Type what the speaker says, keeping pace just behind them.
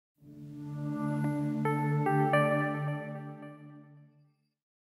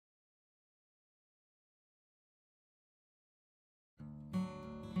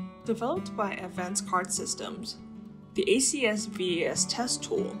Developed by Advanced Card Systems, the ACS VAS test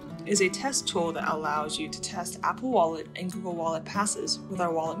tool is a test tool that allows you to test Apple Wallet and Google Wallet passes with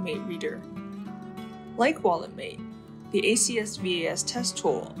our WalletMate reader. Like WalletMate, the ACS VAS test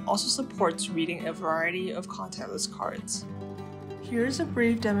tool also supports reading a variety of contactless cards. Here is a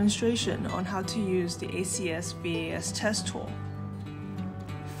brief demonstration on how to use the ACS VAS test tool.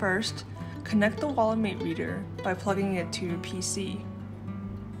 First, connect the WalletMate reader by plugging it to your PC.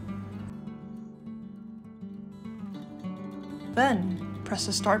 Then, press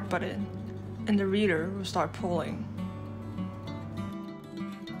the Start button, and the reader will start pulling.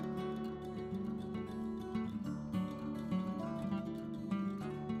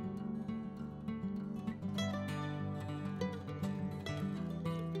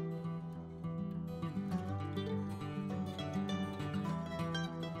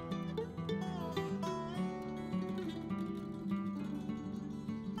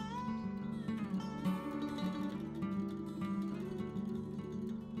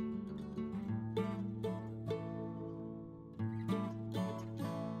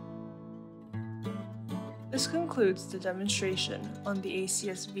 This concludes the demonstration on the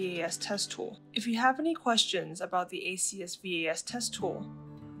ACS VAS test tool. If you have any questions about the ACS VAS test tool,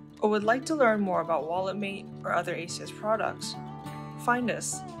 or would like to learn more about WalletMate or other ACS products, find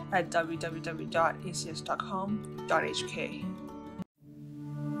us at www.acs.com.hk.